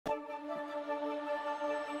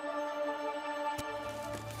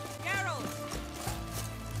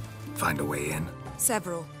Find a way in?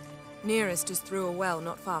 Several. Nearest is through a well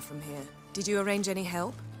not far from here. Did you arrange any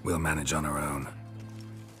help? We'll manage on our own.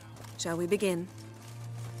 Shall we begin?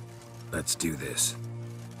 Let's do this.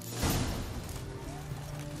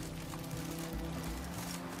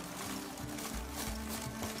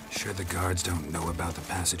 Sure the guards don't know about the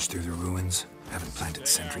passage through the ruins? Haven't planted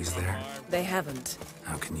sentries there? They haven't.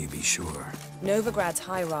 How can you be sure? Novigrad's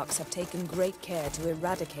hierarchs have taken great care to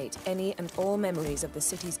eradicate any and all memories of the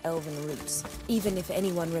city's elven roots. Even if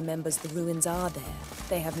anyone remembers the ruins are there,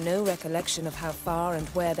 they have no recollection of how far and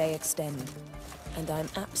where they extend. And I'm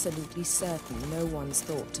absolutely certain no one's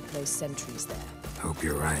thought to place sentries there. Hope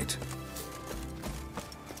you're right.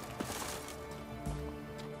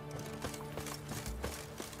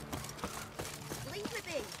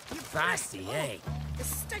 Feisty, eh? The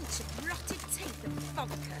stench of rotted teeth and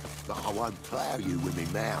vodka. But I won't plough you with me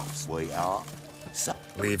mouth, sweetheart. So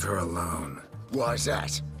Leave her alone. why's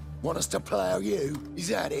that? Want us to plough you? Is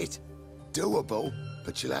that it? Doable,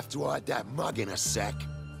 but you'll have to hide that mug in a sec.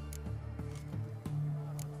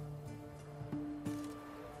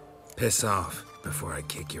 Piss off before I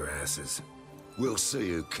kick your asses. We'll see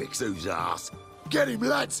who kicks whose ass. Get him,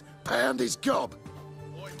 lads! Pound his gob!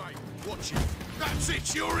 Oi, mate, watch it. That's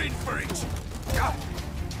it, you're in for it. Damn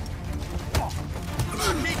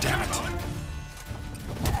it!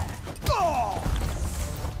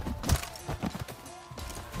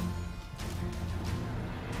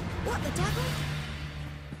 What the devil?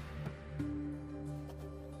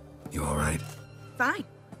 You all right? Fine.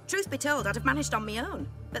 Truth be told, I'd have managed on my own.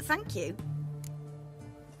 But thank you.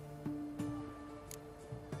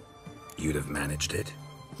 You'd have managed it?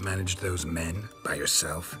 Managed those men by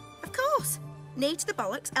yourself? Of course. Knee to the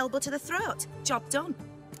bollocks, elbow to the throat. Job done.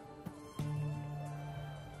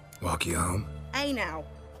 Walk you home? Hey now.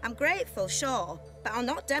 I'm grateful, sure, but I'll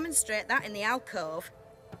not demonstrate that in the alcove.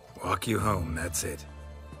 Walk you home, that's it.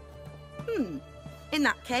 In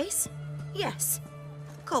that case, yes.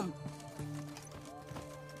 Come.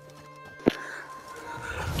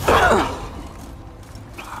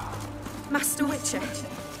 Master Witcher,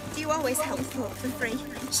 do you always help folk for free?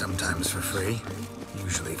 Sometimes for free,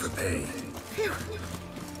 usually for pay. Phew.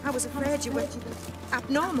 I was afraid you were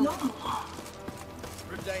abnormal.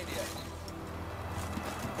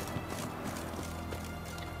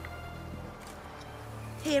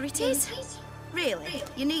 Here it is. Really,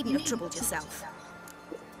 you needn't have troubled yourself.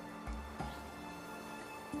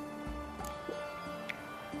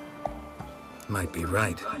 Might be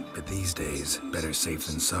right, but these days, better safe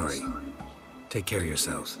than sorry. Take care of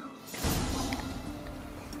yourselves.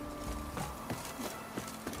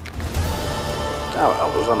 Oh,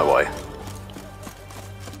 Elder's on the way.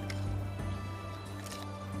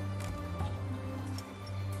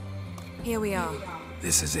 Here we are.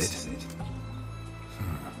 This is it?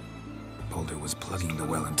 Boulder was plugging the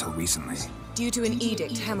well until recently. Due to an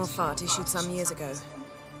edict Hemmelfart issued some years ago.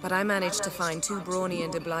 But I managed to find two brawny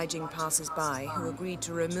and obliging passers-by who agreed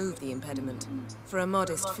to remove the impediment. For a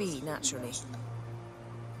modest fee, naturally.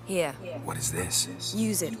 Here. What is this?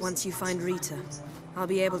 Use it once you find Rita. I'll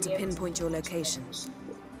be able to pinpoint your location.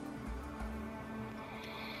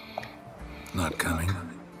 Not coming?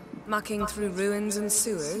 Mucking through ruins and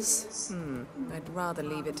sewers? I'd rather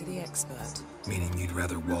leave it to the expert. Meaning you'd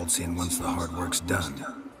rather waltz in once the hard work's done.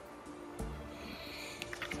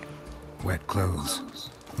 Wet clothes.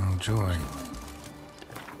 Oh, joy.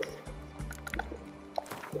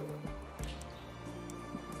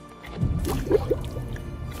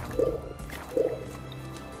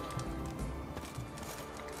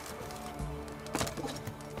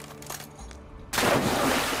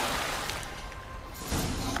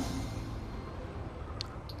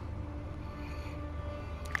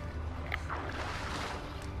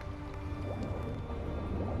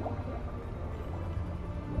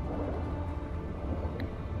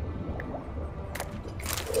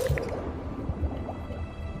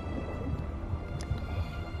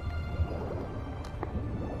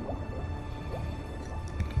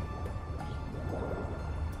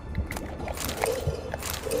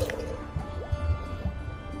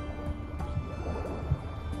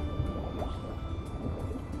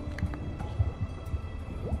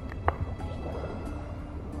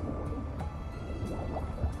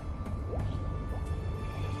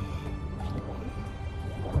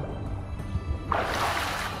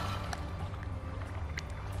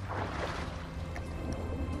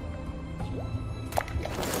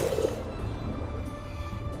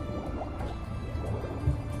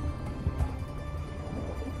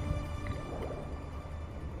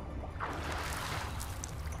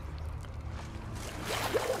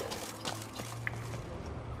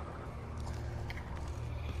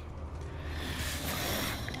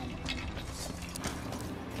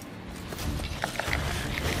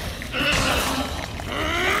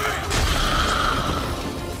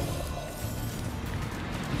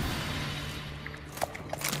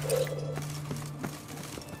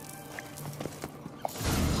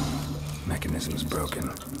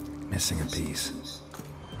 broken. Missing a piece.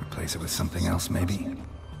 Replace it with something else, maybe?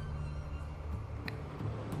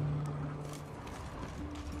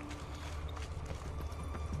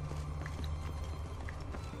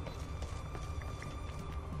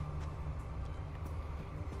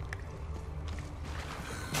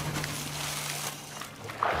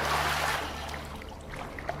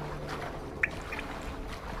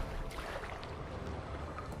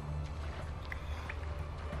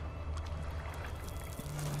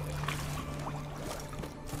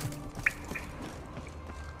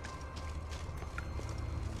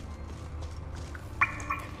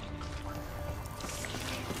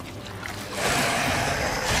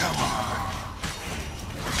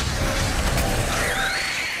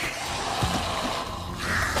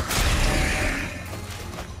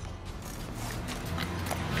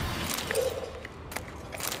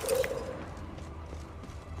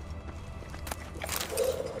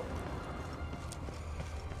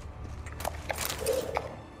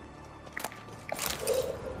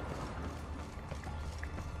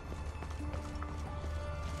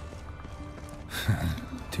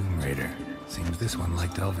 Tomb Raider. Seems this one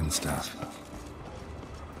liked elven stuff.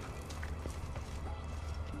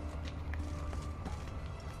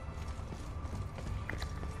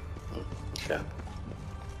 Okay.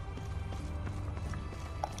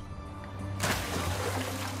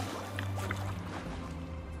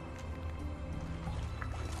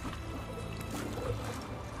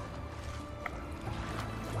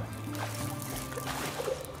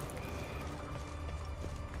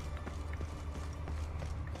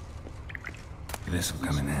 This'll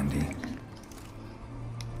come in handy.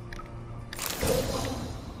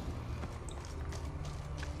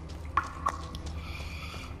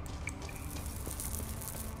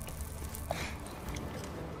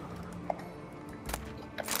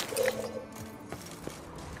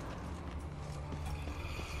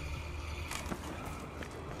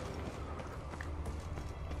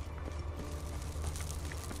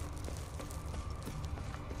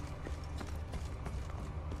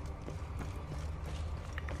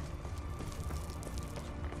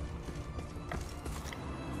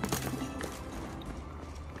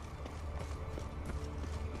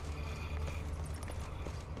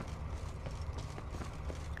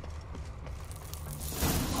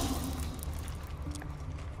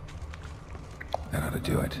 That ought to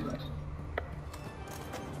do it.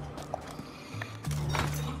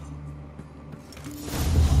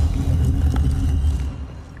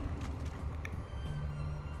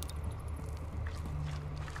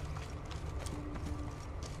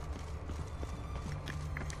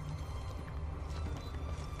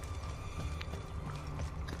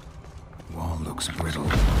 Wall looks brittle.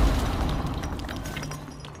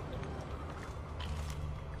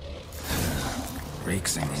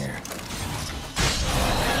 Reeks in here.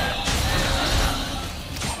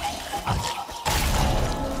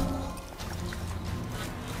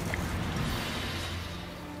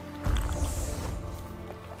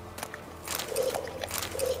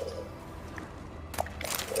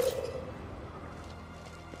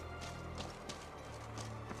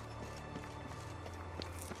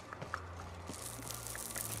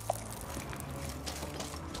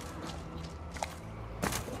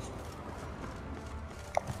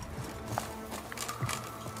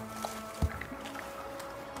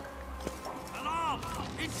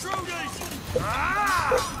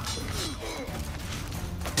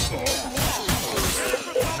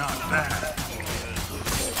 Not bad.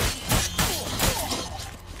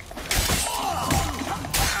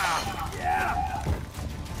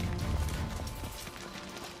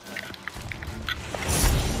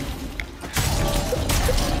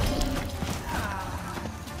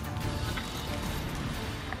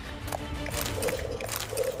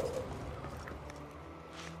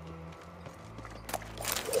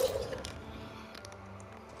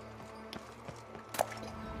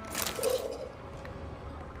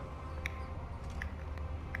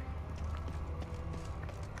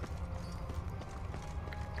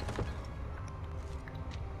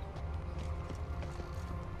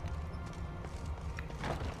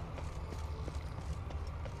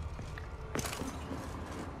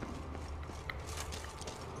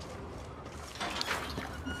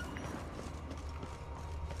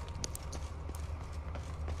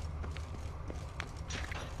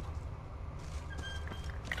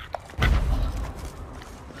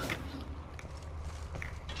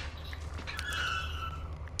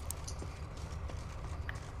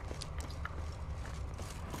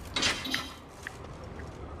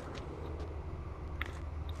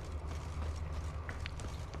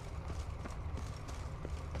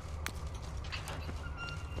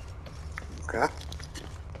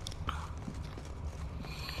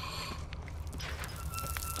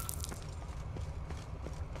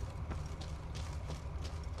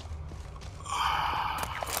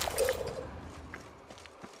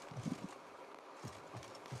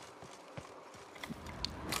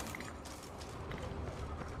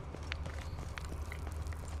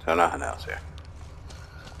 So nothing else here.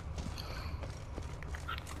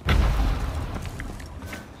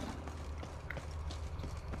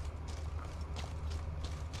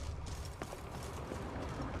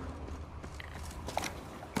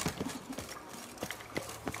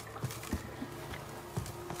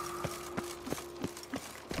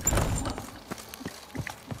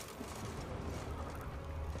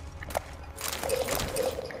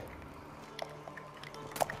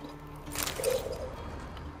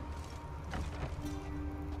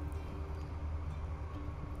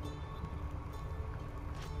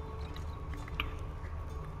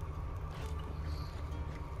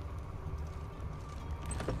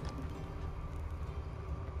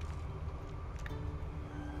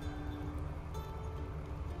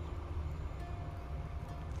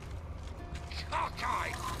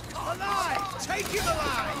 Cockeye! Alive! Take him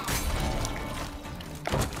alive!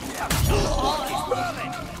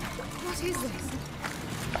 What is this?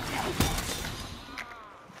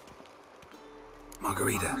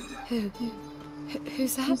 Margarita.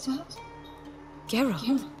 Who's that?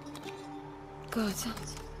 Geralt. God,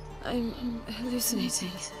 I'm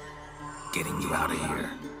hallucinating. Getting you out of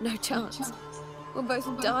here. No chance. We'll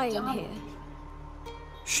both die in here.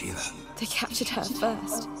 Sheila. They captured her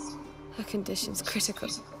first. Her condition's critical.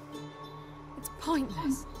 It's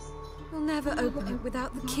pointless. We'll never open it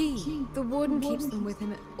without the key. The warden keeps them with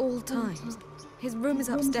him at all times. His room is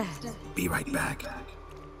upstairs. Be right back.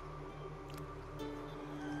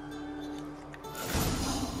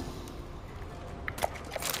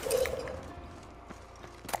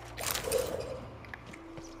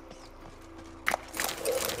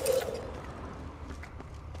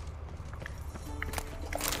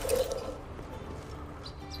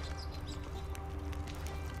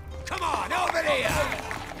 Come on, over here!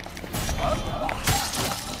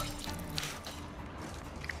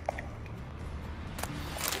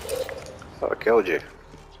 Oh, I killed you.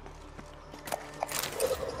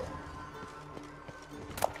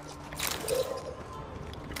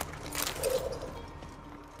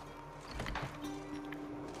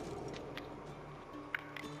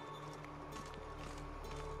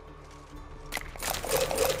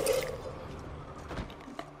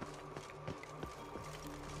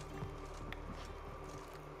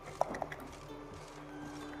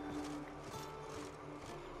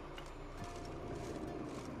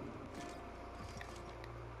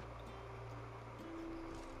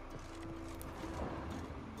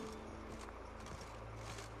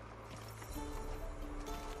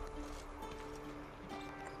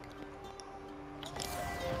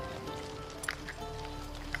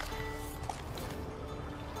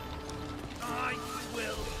 I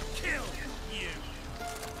will kill you!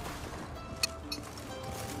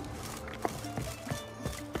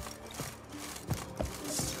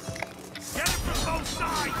 Get him from both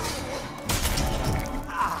sides!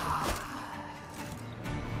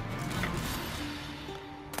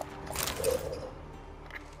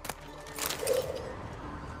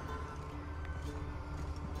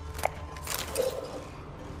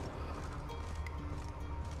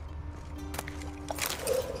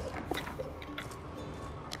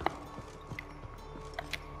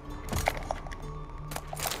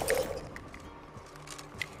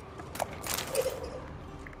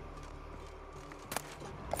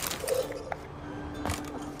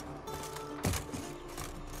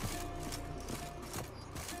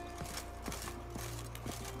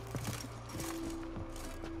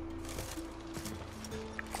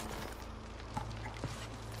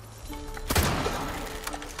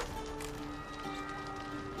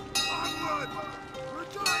 Onward!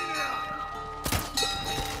 Regina!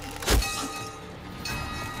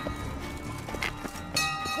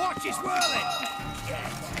 Watch his whirling!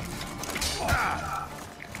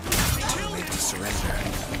 Too late to surrender.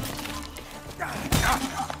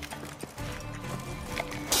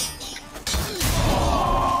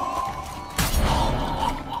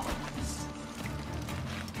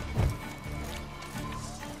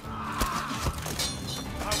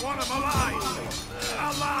 I want him alive!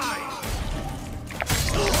 Alive!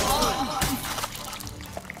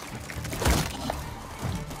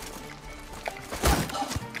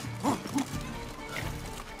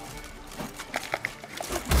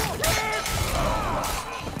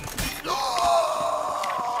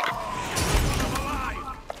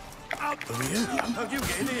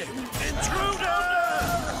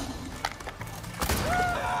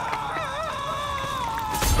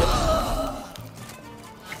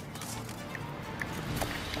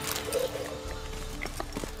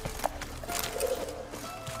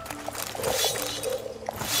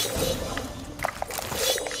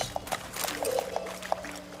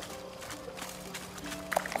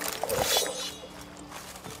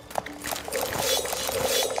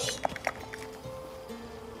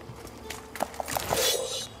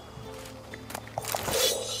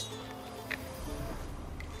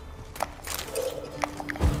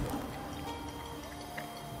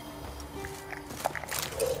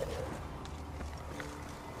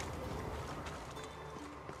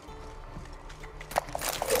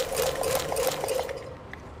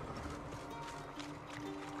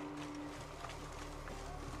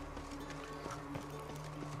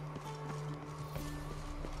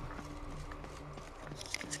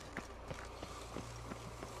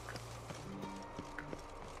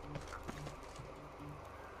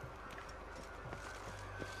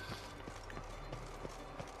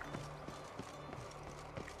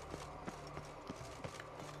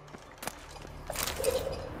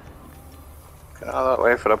 Get out of that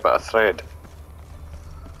way for a bit of thread.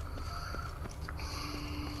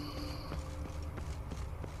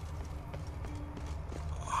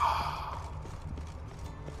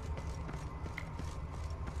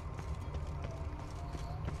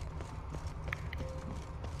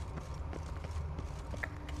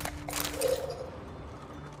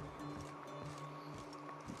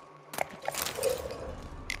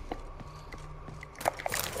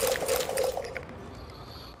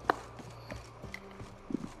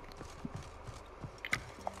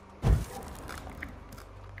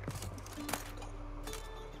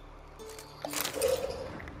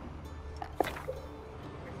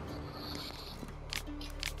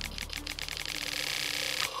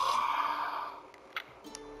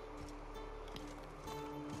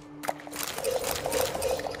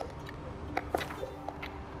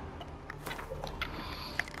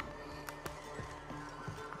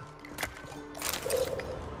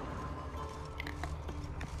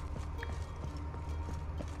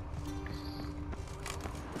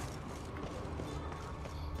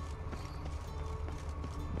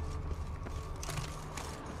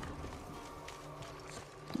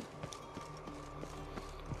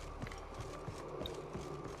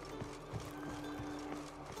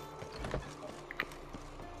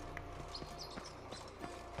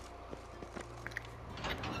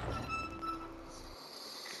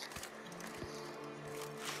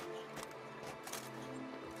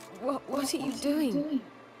 What are you doing?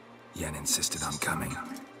 Yen insisted on coming.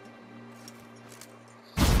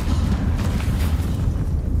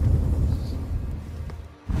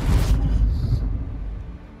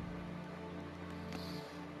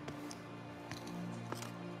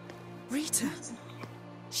 Rita!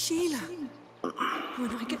 Sheila!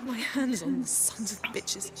 When I get my hands on the sons of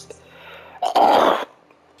bitches.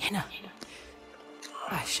 Yenna,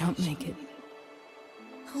 I shan't make it.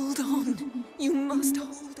 Hold on. You must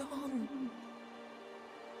hold on.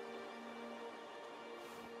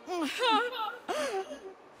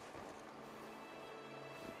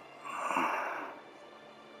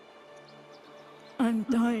 I'm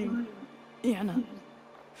dying, Yenna.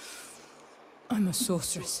 I'm a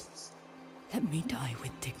sorceress. Let me die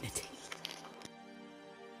with dignity.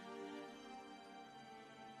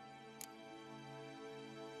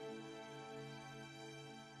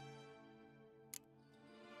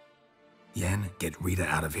 Yen, get Rita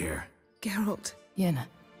out of here. Geralt. Yenna,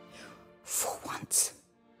 for once,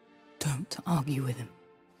 don't argue with him.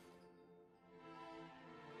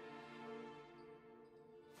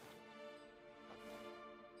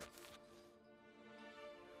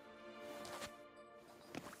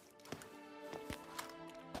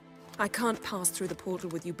 I can't pass through the portal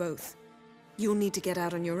with you both. You'll need to get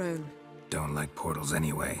out on your own. Don't like portals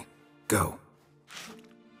anyway. Go.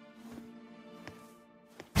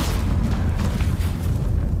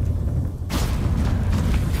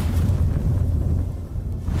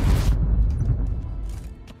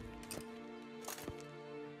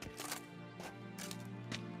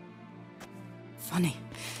 Funny.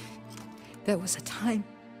 There was a time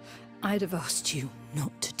I'd have asked you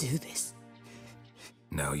not to do this.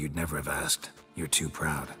 No, you'd never have asked. You're too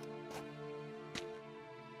proud.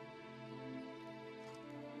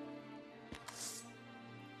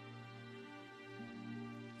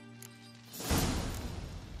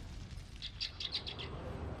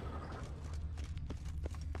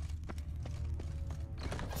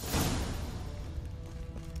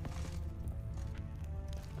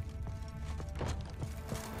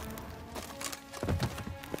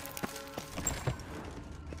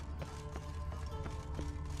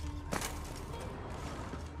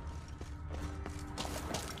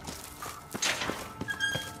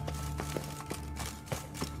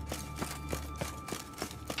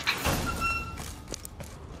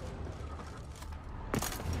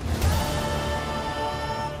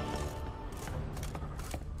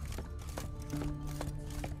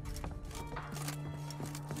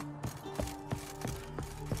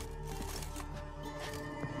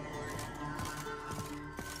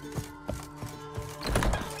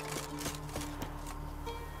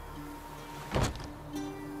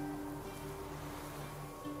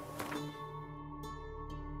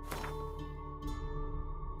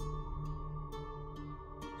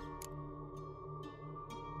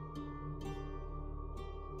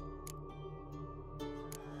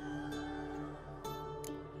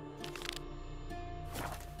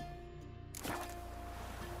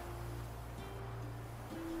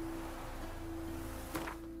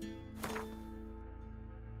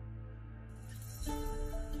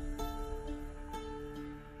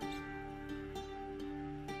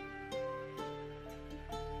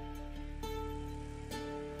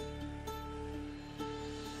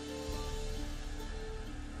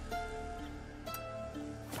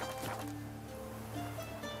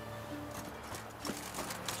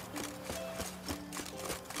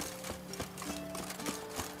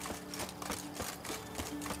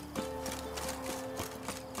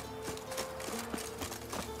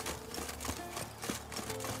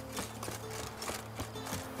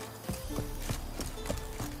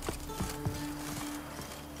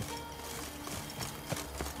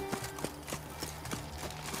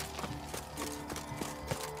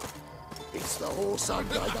 Oh, son,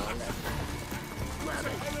 go back.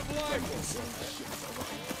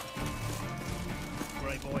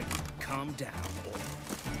 Grey boy, calm down.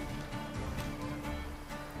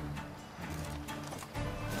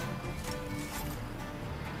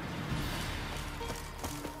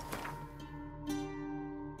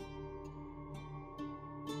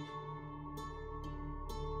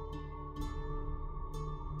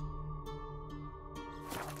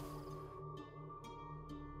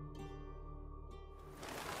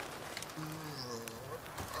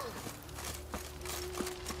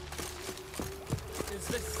 Is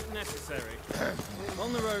this necessary?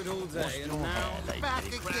 On the road all day and now Back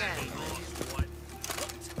again.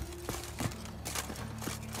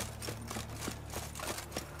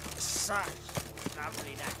 such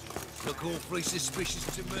lovely natural. Look awfully suspicious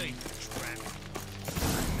to me.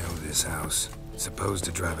 I know this house. Supposed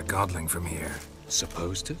to drive a godling from here.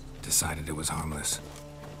 Supposed to? Decided it was harmless.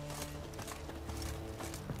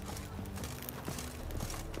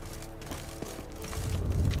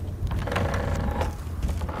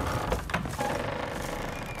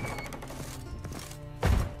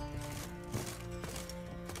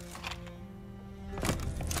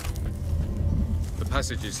 The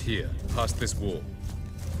passage is here, past this wall.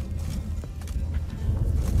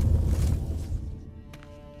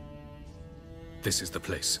 This is the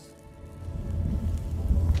place.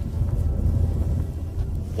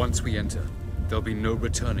 Once we enter, there'll be no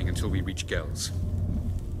returning until we reach Gel's.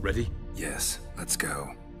 Ready? Yes, let's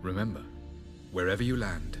go. Remember, wherever you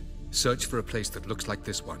land, search for a place that looks like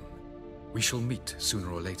this one. We shall meet sooner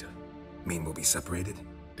or later. Mean we'll be separated?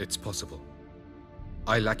 It's possible.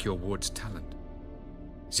 I lack your ward's talent.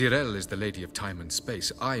 Zirel is the Lady of Time and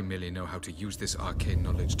Space. I merely know how to use this arcane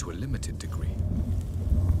knowledge to a limited degree.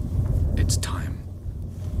 It's time.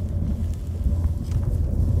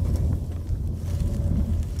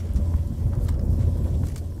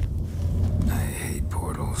 I hate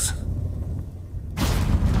portals.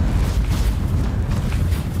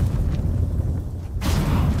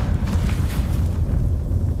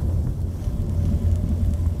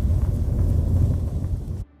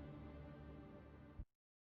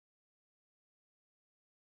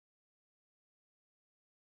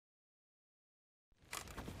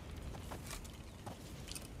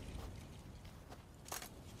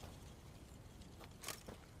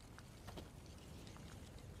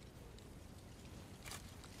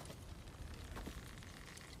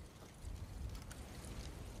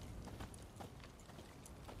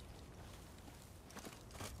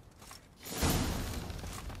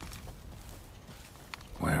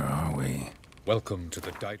 Where are we? Welcome to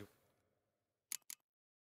the Dido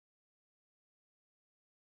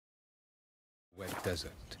Wet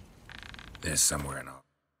Desert. There's somewhere in our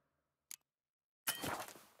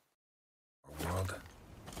world.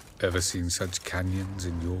 Ever seen such canyons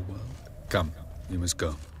in your world? Come, you must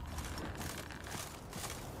go.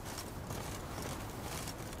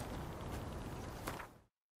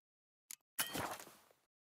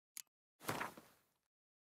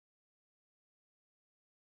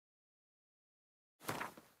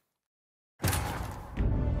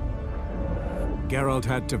 Geralt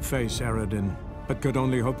had to face Eredin, but could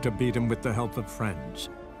only hope to beat him with the help of friends.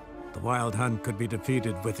 The Wild Hunt could be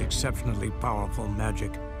defeated with exceptionally powerful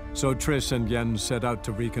magic, so Triss and Yen set out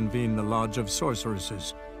to reconvene the Lodge of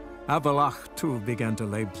Sorceresses. Avalach, too, began to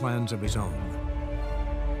lay plans of his own.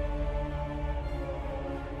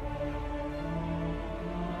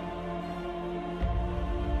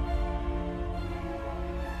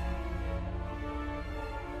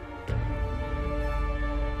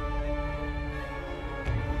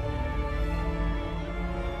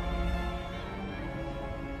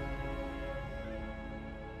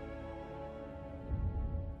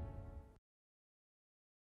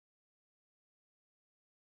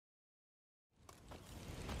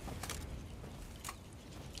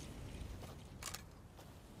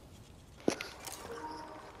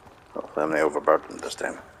 Hopefully I'm not overburdened this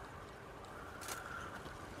time.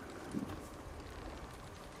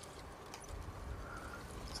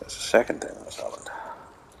 So that's the second time on this island.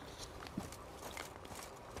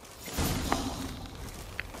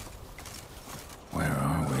 Where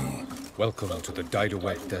are we? Welcome to the Dido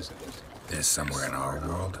Wet Desert. There's somewhere in our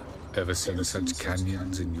world. Ever seen such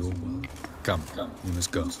canyons in your world? Come, you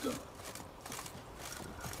must go.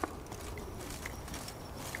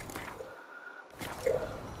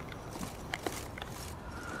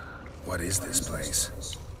 What is this place?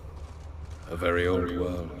 A very old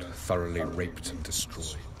world, thoroughly raped and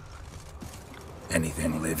destroyed.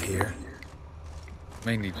 Anything live here?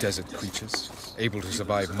 Mainly desert creatures, able to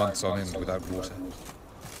survive months on end without water.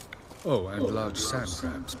 Oh, and large sand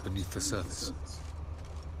crabs beneath the surface.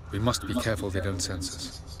 We must be careful they don't sense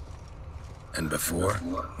us. And before,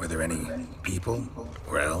 were there any people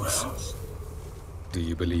or elves? Do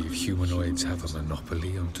you believe humanoids have a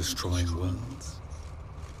monopoly on destroying worlds?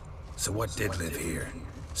 So what did live here?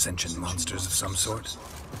 Sentient monsters of some sort?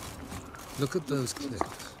 Look at those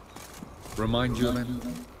cliffs. Remind you of any?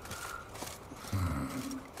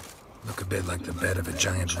 Look a bit like the bed of a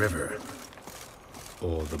giant river.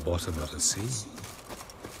 Or the bottom of a sea.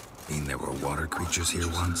 Mean there were water creatures here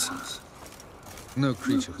once? No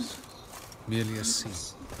creatures. Merely a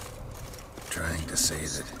sea. Trying to say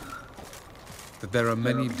that there are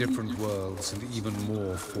many different worlds and even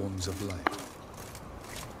more forms of life.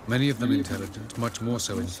 Many of them intelligent, much more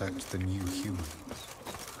so in fact than you humans.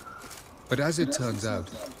 But as it turns out,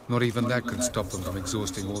 not even that could stop them from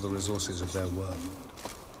exhausting all the resources of their world.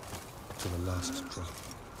 To the last drop.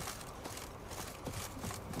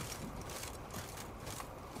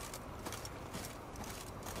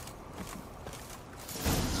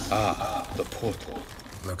 Ah, the portal.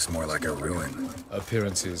 Looks more like a ruin.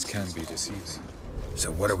 Appearances can be deceiving.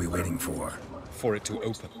 So what are we waiting for? For it to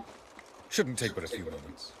open. Shouldn't take but a few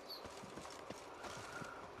moments.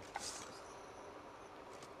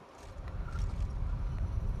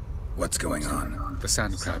 What's going on? The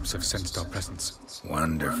sand crabs have sensed our presence.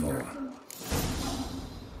 Wonderful.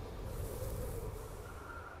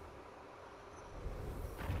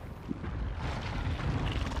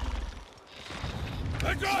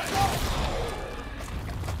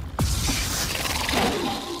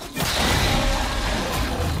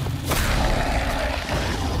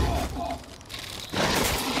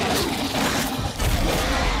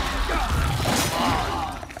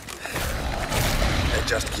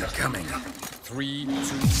 Just keep coming. 3, 2, 1.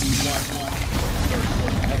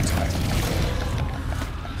 One time.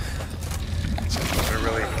 What a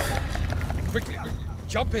relief. Quickly,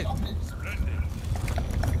 jump in.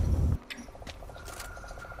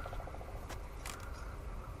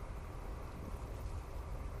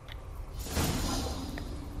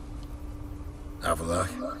 Have a look.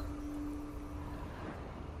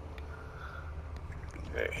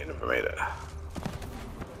 Okay, he never made it.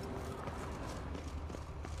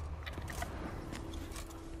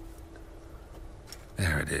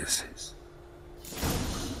 There it is.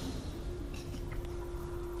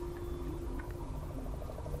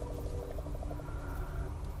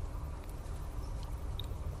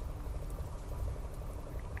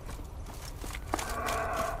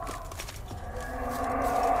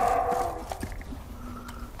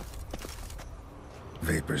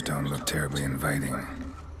 Vapors don't look terribly inviting.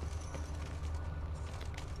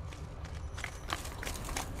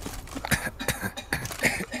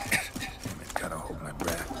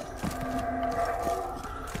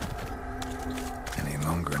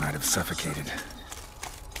 Suffocated.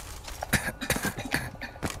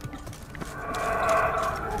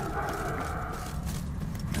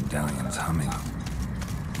 Medallion's humming.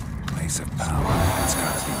 Place of power. It's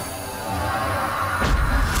gotta be.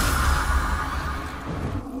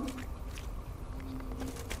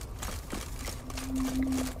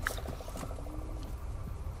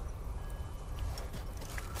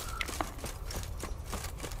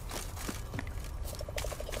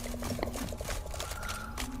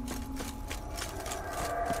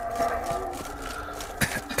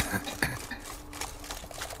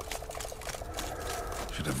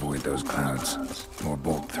 Avoid those clouds, or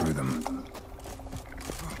bolt through them.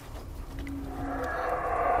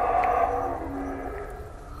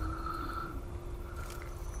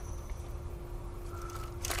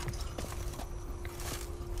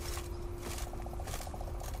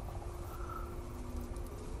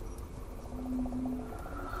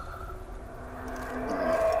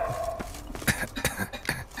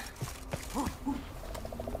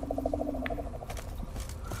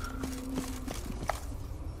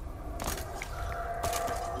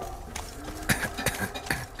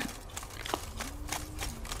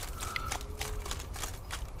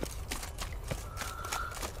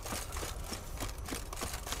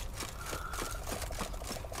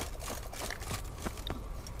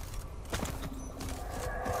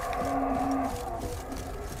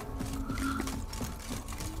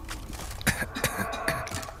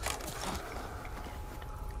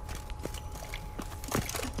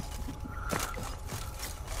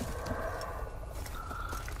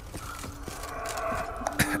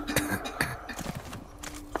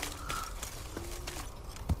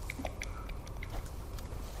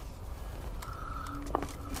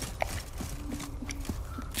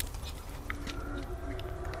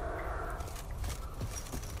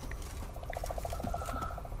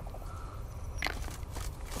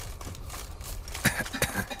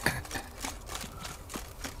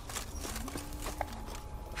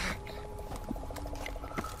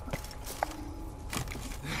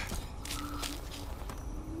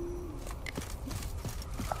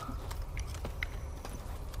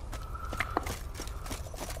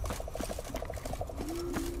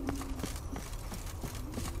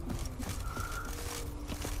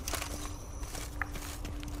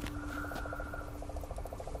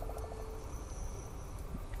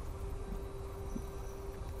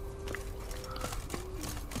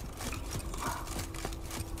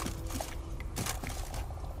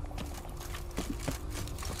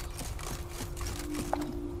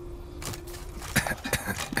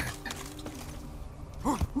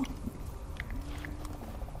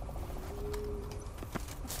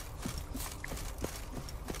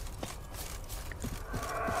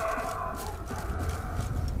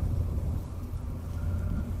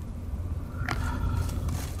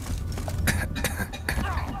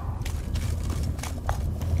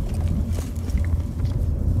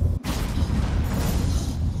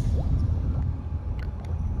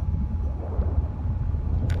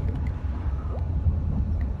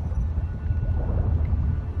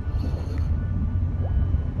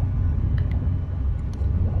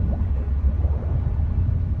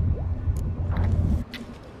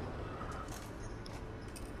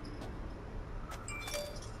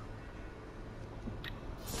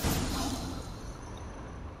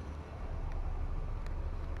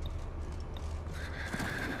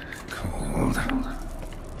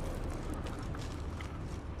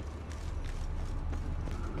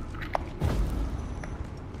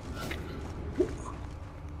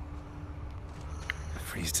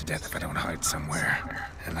 Freeze to death if I don't hide somewhere.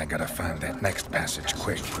 And I gotta find that next passage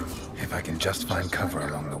quick. If I can just find cover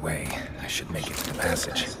along the way, I should make it to the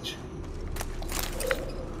passage.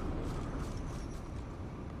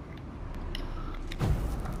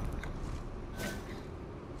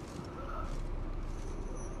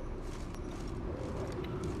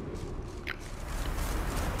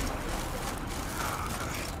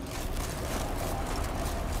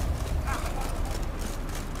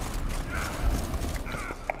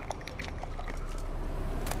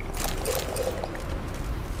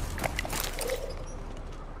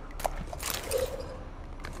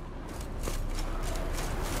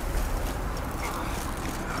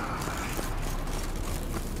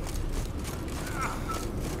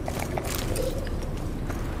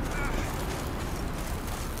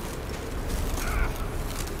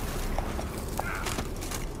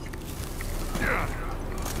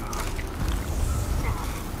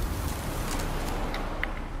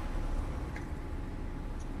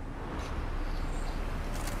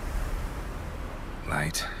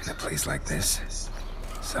 Light in a place like this?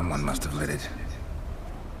 Someone must have lit it.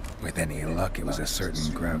 With any luck, it was a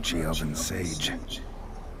certain grouchy elven sage.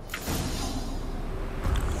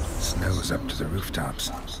 Snow's up to the rooftops.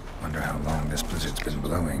 Wonder how long this blizzard's been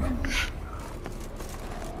blowing.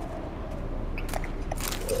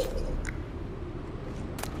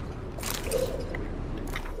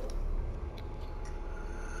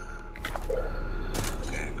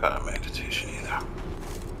 Okay, got a meditation either.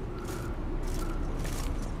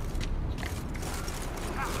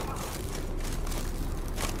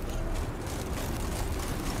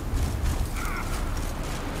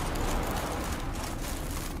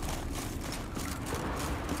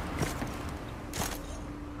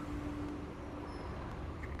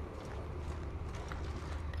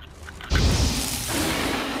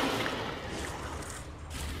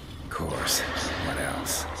 Of course. What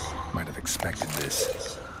else? Might have expected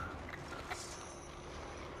this.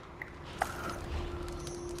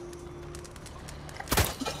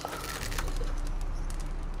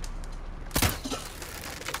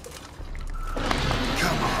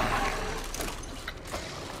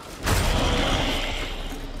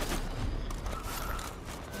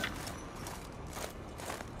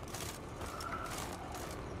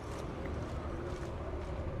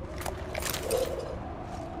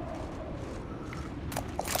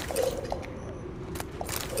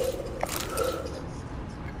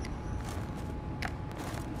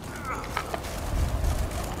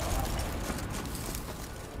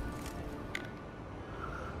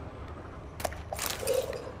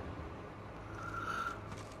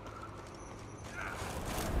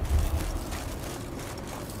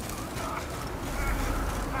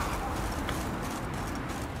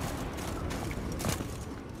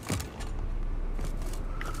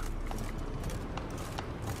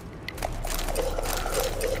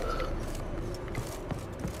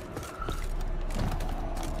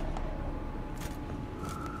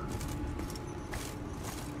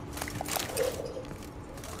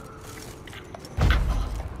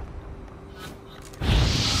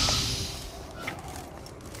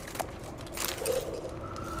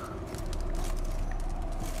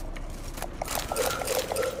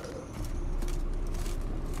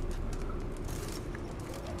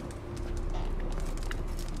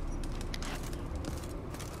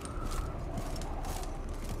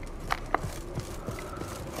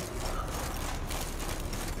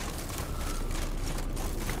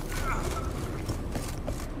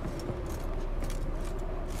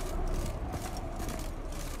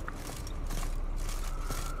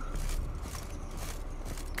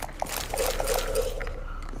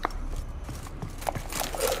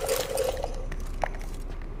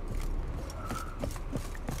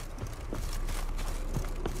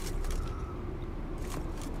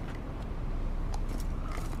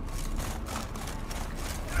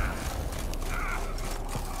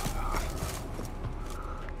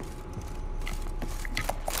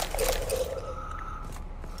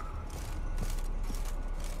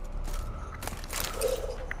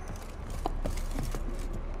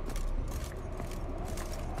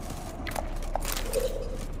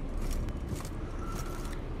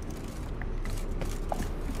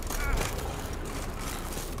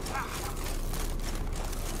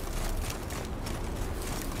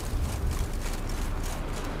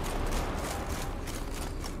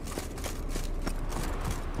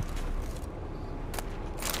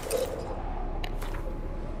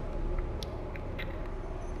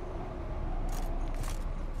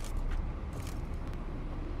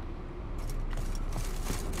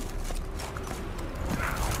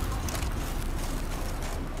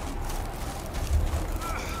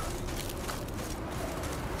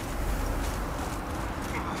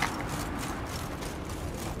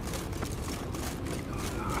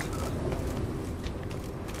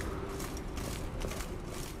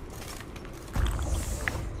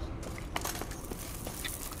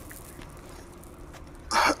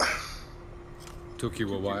 Took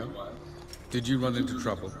you a while? Did you run into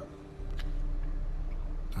trouble?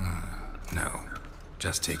 No.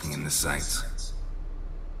 Just taking in the sights.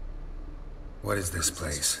 What is this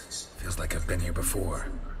place? Feels like I've been here before.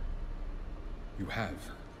 You have.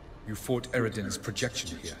 You fought Eredin's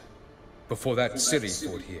projection here. Before that, Ciri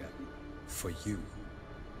fought here. For you.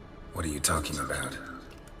 What are you talking about?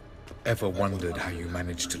 Ever wondered how you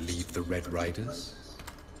managed to leave the Red Riders?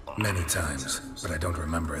 Many times, but I don't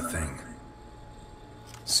remember a thing.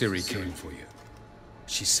 Ciri came for you.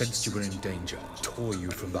 She sensed you were in danger, tore you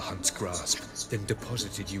from the Hunt's grasp, then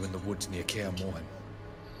deposited you in the woods near Kaer Morhen.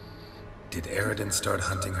 Did Eredin start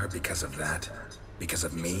hunting her because of that? Because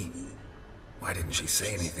of me? Why didn't she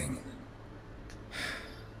say anything?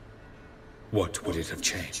 What would it have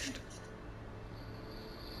changed?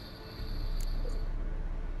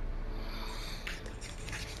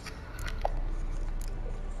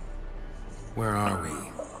 Where are we?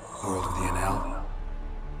 World of the Enel?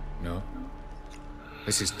 No.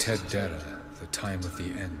 This is Ted Dera, the time of the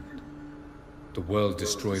end. The world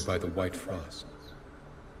destroyed by the White Frost.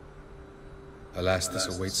 Alas,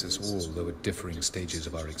 this awaits us all, though at differing stages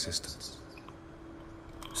of our existence.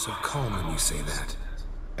 So calm when you say that.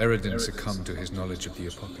 Eredin succumbed to his knowledge of the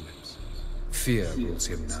apocalypse. Fear rules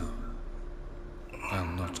him now. I'll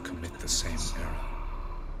not commit the same error.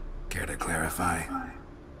 Care to clarify?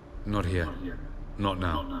 Not here. Not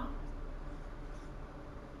now.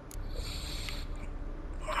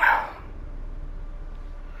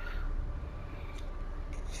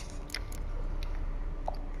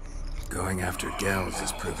 Going after Gels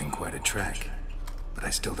is proving quite a trek, but I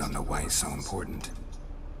still don't know why he's so important.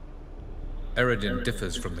 Eredin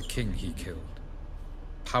differs from the king he killed.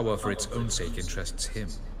 Power for its own sake interests him.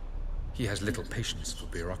 He has little patience for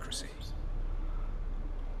bureaucracy.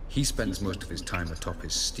 He spends most of his time atop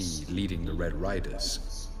his steed, leading the Red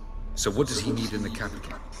Riders. So what does he need in the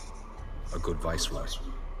capital? A good viceroy.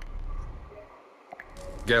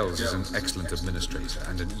 Gels is an excellent administrator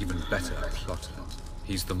and an even better plotter.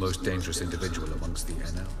 He's the most dangerous individual amongst the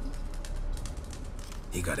Enel.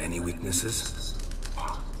 He got any weaknesses?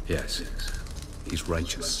 Yes. He's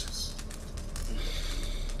righteous.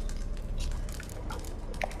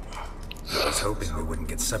 I was hoping we wouldn't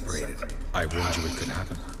get separated. I warned you it could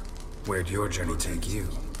happen. Where'd your journey take you?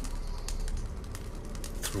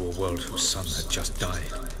 Through a world whose sun had just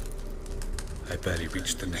died. I barely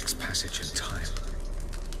reached the next passage in time.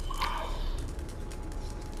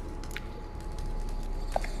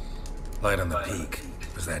 Light on the peak.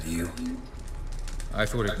 Was that you? I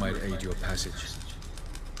thought it might aid your passage.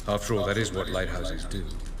 After all, that is what lighthouses do.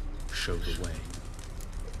 Show the way.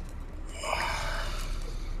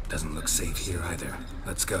 Doesn't look safe here either.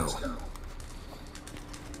 Let's go.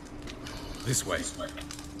 This way.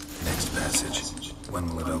 Next passage. When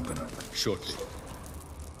will it open? Shortly.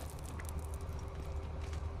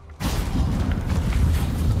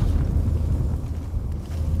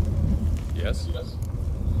 Yes? Yes.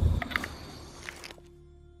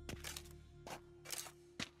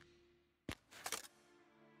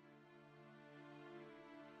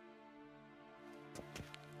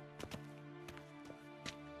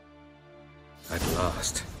 At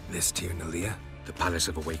last. This Tir Nalia? The Palace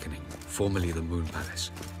of Awakening, formerly the Moon Palace.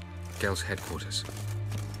 Gel's headquarters.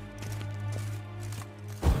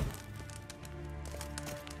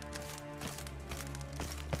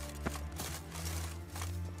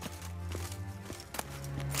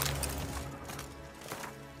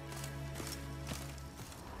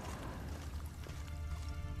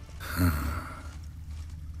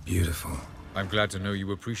 Beautiful. I'm glad to know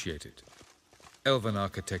you appreciate it. Elven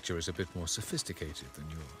architecture is a bit more sophisticated than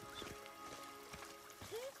yours.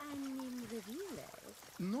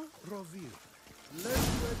 No rovir.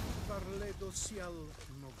 Ledwed parledo sial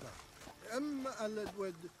noga.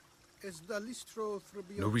 Aledwed es dalistro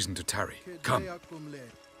thribio. No reason to tarry. Come.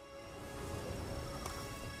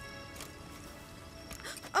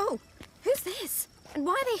 Oh, who's this? And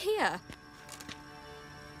why are they here?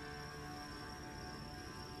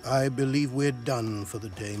 I believe we're done for the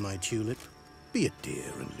day, my tulip. Be a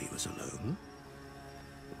dear and leave us alone.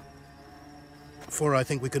 For I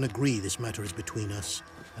think we can agree this matter is between us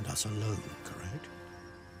and us alone, correct?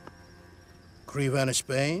 Crevan of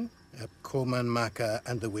Spain, Coman Maca,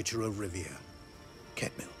 and the Witcher of Rivia.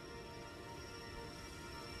 Ketmill.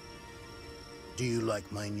 Do you like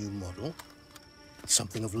my new model?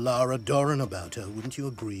 Something of Lara Doran about her, wouldn't you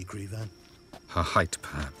agree, Crevan? Her height,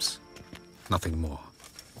 perhaps. Nothing more.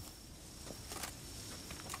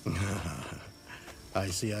 I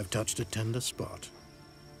see I've touched a tender spot.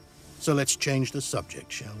 So let's change the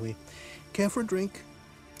subject, shall we? Care for a drink?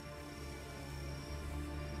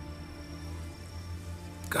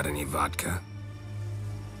 Got any vodka?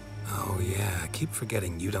 Oh yeah, I keep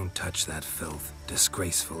forgetting you don't touch that filth,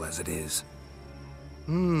 disgraceful as it is.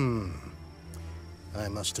 I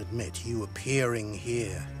must admit, you appearing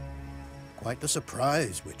here. Quite the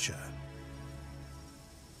surprise, Witcher.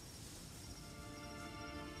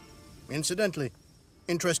 Incidentally,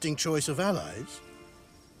 interesting choice of allies.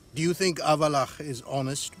 Do you think Avalach is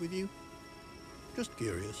honest with you? Just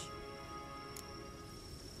curious.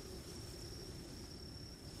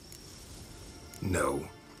 No,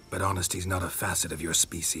 but honesty's not a facet of your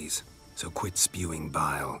species. So quit spewing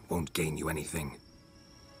bile, won't gain you anything.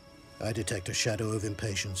 I detect a shadow of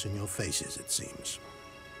impatience in your faces, it seems.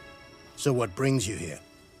 So what brings you here?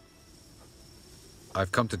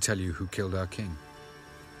 I've come to tell you who killed our king.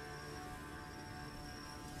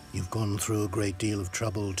 You've gone through a great deal of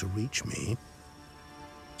trouble to reach me.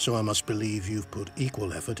 So I must believe you've put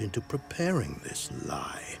equal effort into preparing this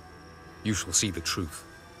lie. You shall see the truth.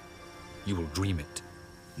 You will dream it.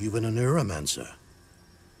 You've been a neuromancer.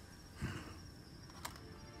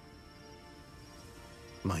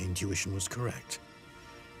 My intuition was correct.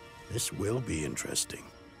 This will be interesting.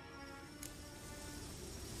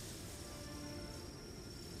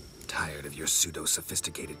 Tired of your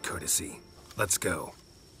pseudo-sophisticated courtesy. Let's go.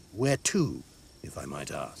 Where to, if I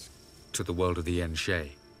might ask? To the world of the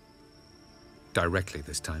Enshe. Directly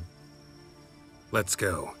this time. Let's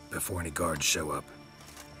go, before any guards show up.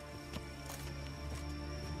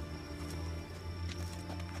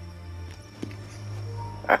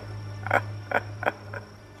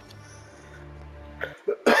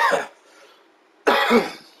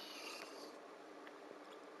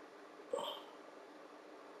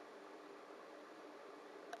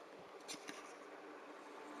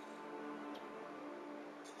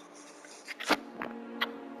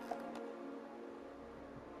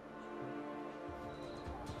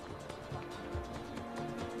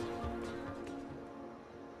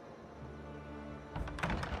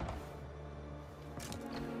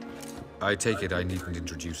 I take it I needn't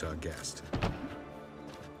introduce our guest.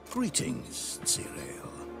 Greetings, Cyril.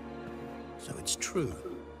 So it's true.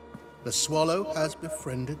 The swallow has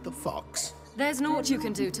befriended the fox. There's naught you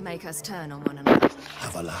can do to make us turn on one another.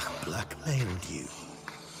 Avalach blackmailed you.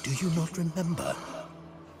 Do you not remember?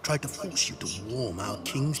 Tried to force you to warm our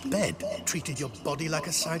king's bed. Treated your body like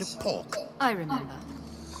a side of pork. I remember.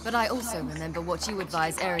 But I also remember what you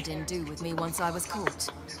advised Eredin do with me once I was caught.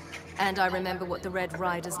 And I remember what the Red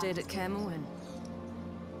Riders did at Kermoren.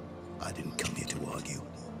 I didn't come here to argue.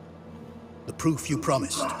 The proof you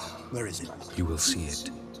promised, where is it? You will see it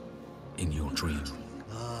in your dream.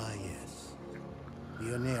 Ah, yes.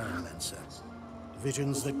 The neuromancer.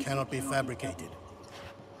 Visions that cannot be fabricated.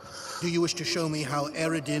 Do you wish to show me how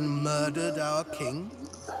Eredin murdered our king?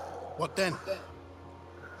 What then?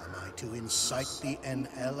 Am I to incite the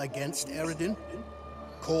NL against Eredin?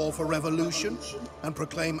 Call for revolution and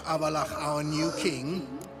proclaim Avalach our new king?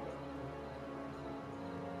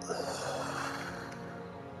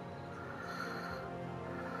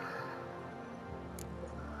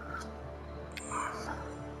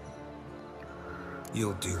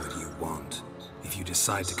 You'll do what you want. If you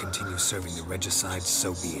decide to continue serving the regicide,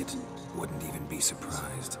 so be it. Wouldn't even be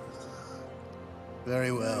surprised.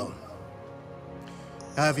 Very well.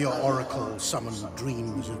 Have your oracle summon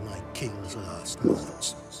dreams of my king's last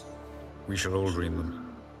moments. We shall all dream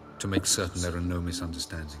them, to make certain there are no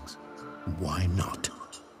misunderstandings. Why not?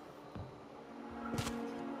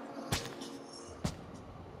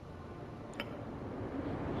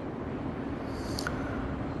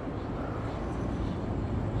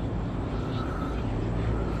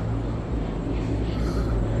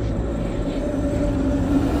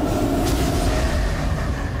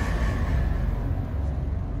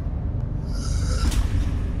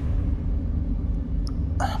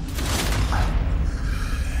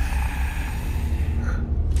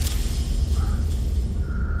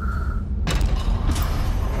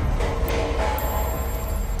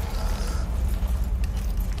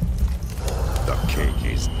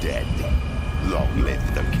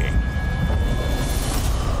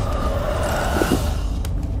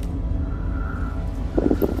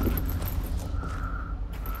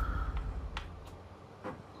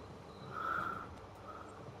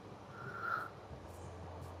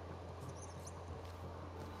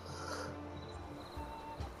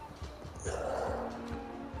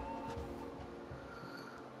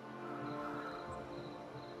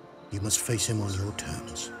 You must face him on your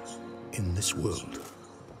terms. In this world.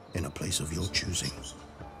 In a place of your choosing.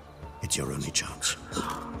 It's your only chance.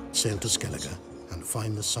 Sail to Skellige and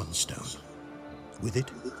find the Sunstone. With it,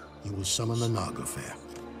 you will summon the Naga fair.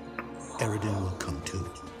 Eredin will come too.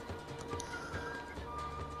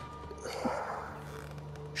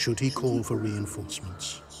 Should he call for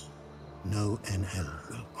reinforcements, no NL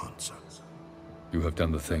will answer. You have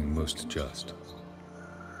done the thing most just.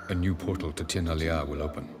 A new portal to Tin Alia will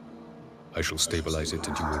open. I shall stabilize it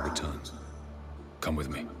and you will return. Come with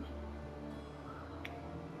me.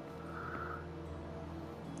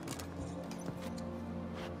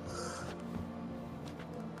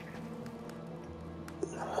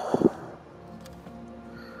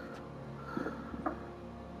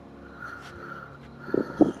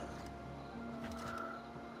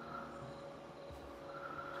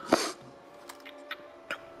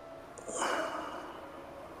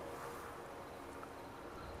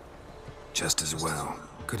 Just as well.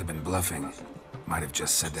 Could have been bluffing. Might have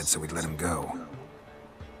just said that so we'd let him go.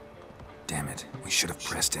 Damn it, we should have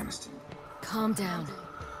pressed him. Calm down.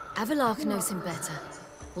 Avalok knows him better.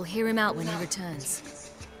 We'll hear him out when he returns.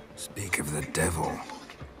 Speak of the devil.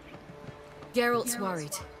 Geralt's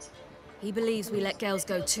worried. He believes we let girls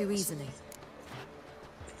go too easily.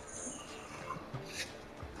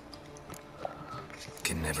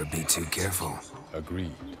 Can never be too careful.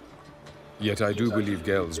 Agreed. Yet I do believe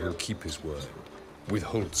Gels will keep his word.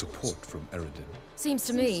 Withhold support from Eredin. Seems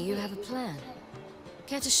to me you have a plan.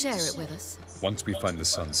 Care to share it with us? Once we find the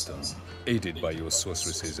Sunstone, aided by your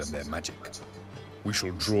sorceresses and their magic, we shall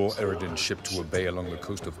draw Eredin's ship to a bay along the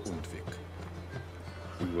coast of Undvik.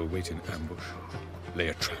 We will wait in ambush, lay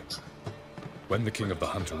a trap. When the King of the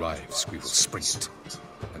Hunt arrives, we will spring it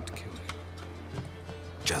and kill him.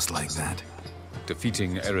 Just like that?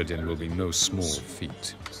 Defeating Eredin will be no small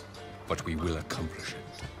feat, but we will accomplish it.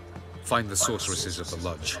 Find the sorceresses of the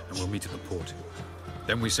lodge, and we'll meet at the port.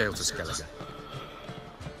 Then we sail to Skellige.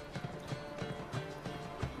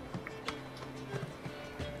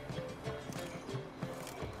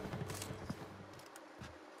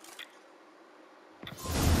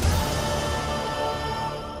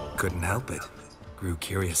 Couldn't help it. Grew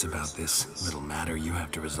curious about this little matter you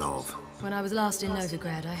have to resolve. When I was last in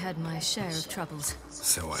Novigrad, I had my share of troubles.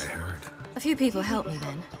 So I heard. A few people helped me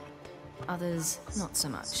then. Others, not so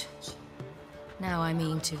much. Now I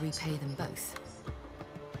mean to repay them both.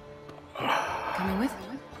 Coming with?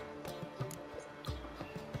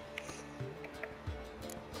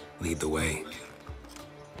 Lead the way.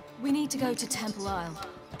 We need to go to Temple Isle.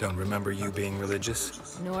 Don't remember you being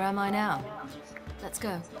religious? Nor am I now. Let's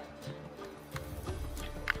go.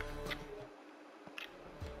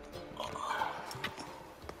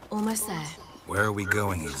 Almost there. Where are we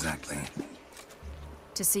going exactly?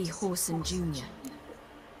 To see Horson Jr.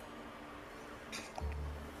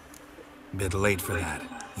 Bit late for that.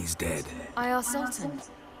 He's dead. I asked Sultan,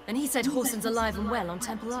 and he said Horson's alive and well on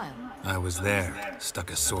Temple Isle. I was there.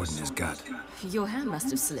 Stuck a sword in his gut. Your hand must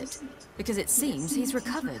have slipped, because it seems he's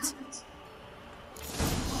recovered.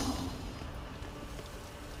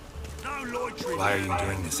 Why are you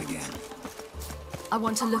doing this again? I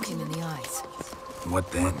want to look him in the eyes. What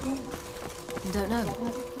then? Don't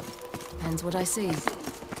know. Depends what I see.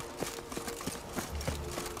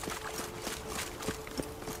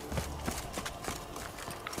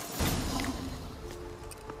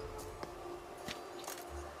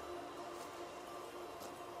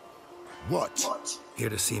 What? Here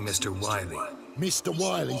to see Mr. Wiley. Mr.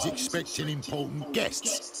 Wiley's expecting important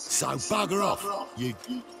guests, so bugger off, you...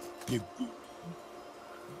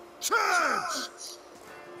 Turns!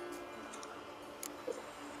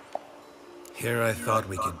 Here I thought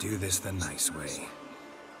we could do this the nice way.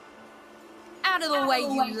 Out of the way,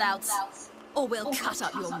 you louts! Or we'll cut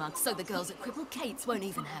up your mug so the girls at Cripple Kate's won't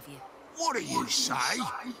even have you. What do you say?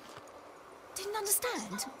 Didn't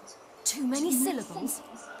understand? Too many syllables?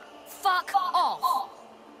 Fuck off!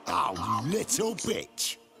 Oh, you little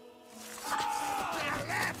bitch!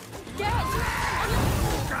 Get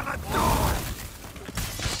Gonna die!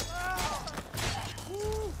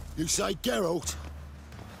 You say Geralt?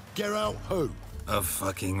 Geralt who? Of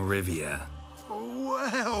fucking Rivia.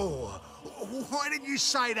 Well, why didn't you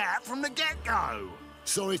say that from the get-go?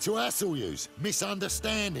 Sorry to hassle yous.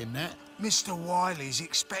 Misunderstanding that. Mr. Wiley's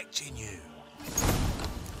expecting you.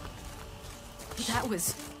 That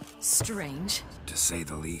was strange. To say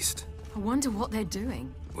the least. I wonder what they're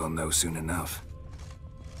doing. We'll know soon enough.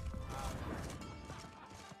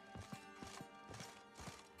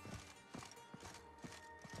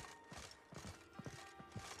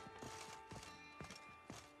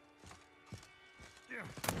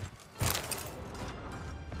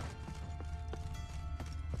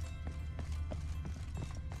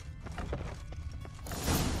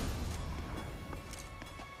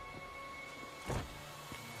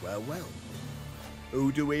 Well, well.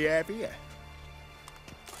 Who do we have here?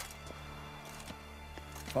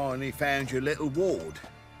 Finally found your little ward.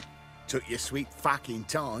 Took your sweet fucking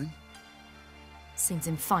time. Seems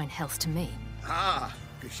in fine health to me. Ah,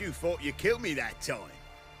 because you thought you killed me that time.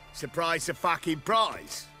 Surprise the fucking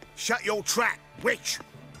prize. Shut your trap, witch!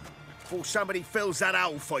 Before somebody fills that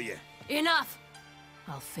hole for you. Enough!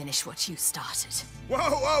 I'll finish what you started. Whoa,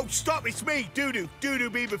 whoa, stop, it's me, Dudu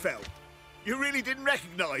Bieberfeld. You really didn't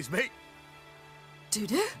recognize me?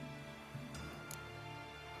 Dudu?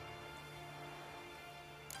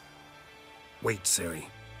 Wait, Ciri.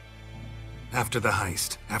 After the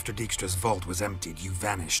heist, after Dijkstra's vault was emptied, you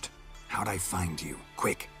vanished. How'd I find you?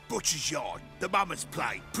 Quick. Butcher's Yard, the Mama's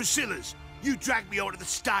Play, Priscilla's. You dragged me onto the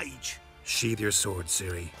stage. Sheathe your sword,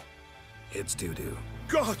 Ciri. It's Dudu.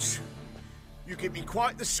 Gods! You give me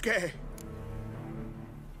quite the scare.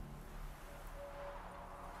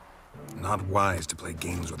 Not wise to play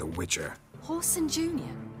games with a witcher. Whoreson Jr.?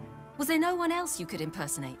 Was there no one else you could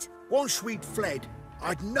impersonate? Once we'd fled,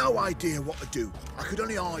 I'd no idea what to do. I could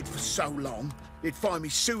only hide for so long. They'd find me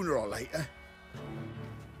sooner or later.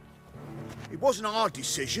 It wasn't our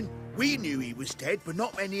decision. We knew he was dead, but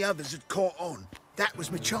not many others had caught on. That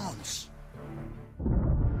was my chance.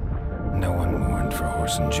 No one mourned for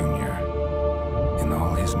Whoreson Jr. In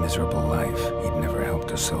all his miserable life, he'd never helped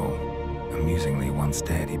a soul. Amusingly, once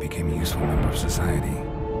dead, he became a useful member of society.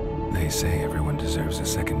 They say everyone deserves a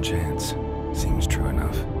second chance. Seems true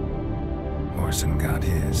enough. Whoreson got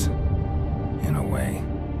his, in a way,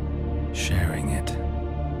 sharing it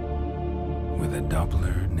with a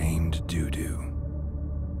Doppler named Dudu.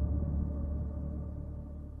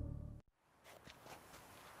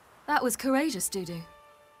 That was courageous, Dudu.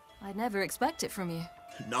 I'd never expect it from you.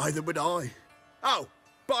 Neither would I. Oh,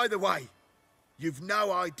 by the way, you've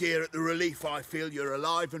no idea at the relief I feel you're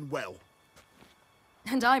alive and well.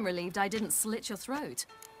 And I'm relieved I didn't slit your throat.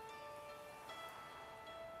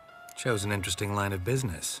 Chose an interesting line of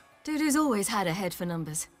business. Dudu's always had a head for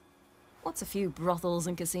numbers. What's a few brothels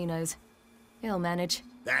and casinos? He'll manage.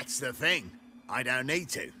 That's the thing. I don't need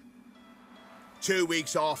to. 2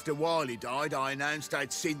 weeks after Wiley died, I announced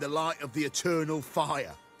I'd seen the light of the eternal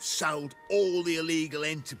fire. Sold all the illegal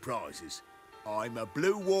enterprises. I'm a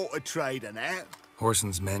blue water trader now.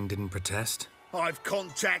 Whoreson's men didn't protest? I've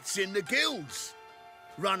contacts in the guilds.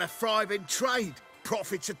 Run a thriving trade.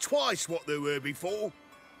 Profits are twice what they were before.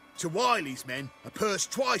 To Wiley's men, a purse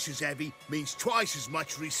twice as heavy means twice as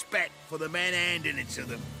much respect for the men handing it to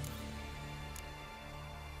them.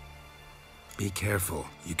 Be careful.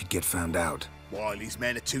 You could get found out. Wiley's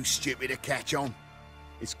men are too stupid to catch on.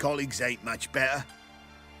 His colleagues ain't much better.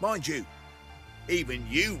 Mind you, even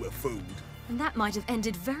you were fooled. And that might have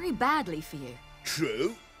ended very badly for you.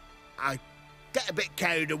 True. I get a bit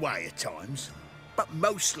carried away at times, but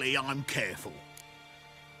mostly I'm careful.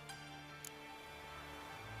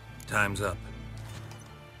 Time's up.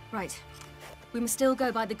 Right. We must still go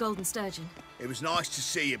by the Golden Sturgeon. It was nice to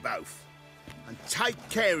see you both. And take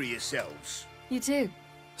care of yourselves. You too.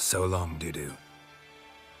 So long, Dudu.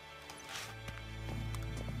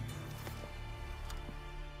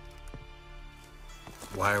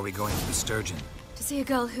 Why are we going to the Sturgeon? To see a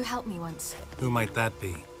girl who helped me once. Who might that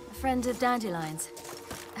be? A friend of Dandelion's.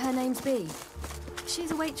 Her name's Bee.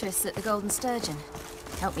 She's a waitress at the Golden Sturgeon.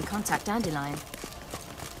 Helped me contact Dandelion.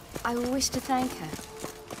 I wish to thank her.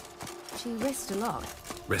 She risked a lot.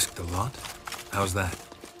 Risked a lot? How's that?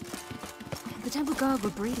 The temple guard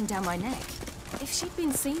were breathing down my neck. If she'd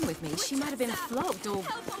been seen with me, she might have been flogged or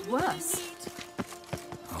worse.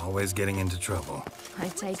 Always getting into trouble. I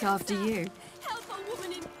take after you.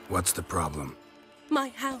 What's the problem? My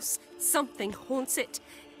house. Something haunts it.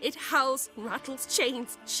 It howls, rattles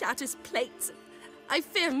chains, shatters plates. I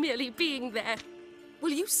fear merely being there.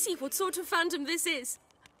 Will you see what sort of phantom this is?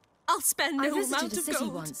 I'll spend no I amount visited a of city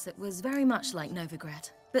gold. once that was very much like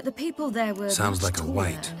Novigrad, but the people there were Sounds much like a taller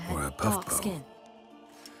white and had or a dark puffball. skin.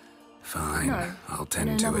 Fine, No, I'll in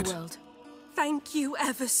tend to another it. world. Thank you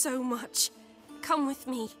ever so much. Come with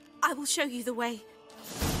me. I will show you the way.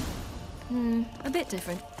 A bit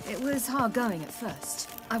different. It was hard going at first.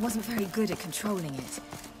 I wasn't very good at controlling it,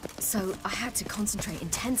 so I had to concentrate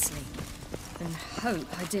intensely and hope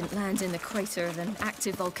I didn't land in the crater of an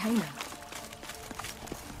active volcano.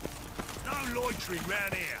 No loitering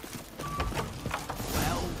round here.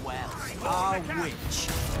 Well, a witch.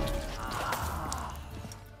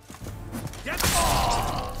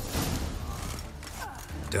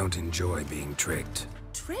 Don't enjoy being tricked.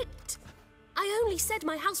 Tricked? I only said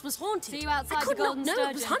my house was haunted. See you outside I could the not Golden know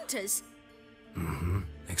it was Sturgeon. hunters.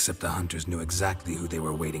 Except the hunters knew exactly who they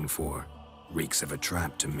were waiting for. Reeks of a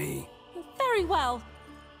trap to me. Very well.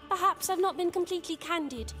 Perhaps I've not been completely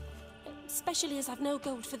candid. Especially as I've no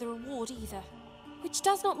gold for the reward either. Which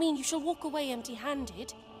does not mean you shall walk away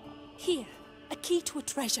empty-handed. Here, a key to a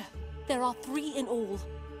treasure. There are 3 in all.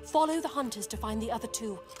 Follow the hunters to find the other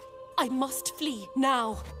 2. I must flee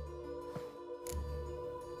now.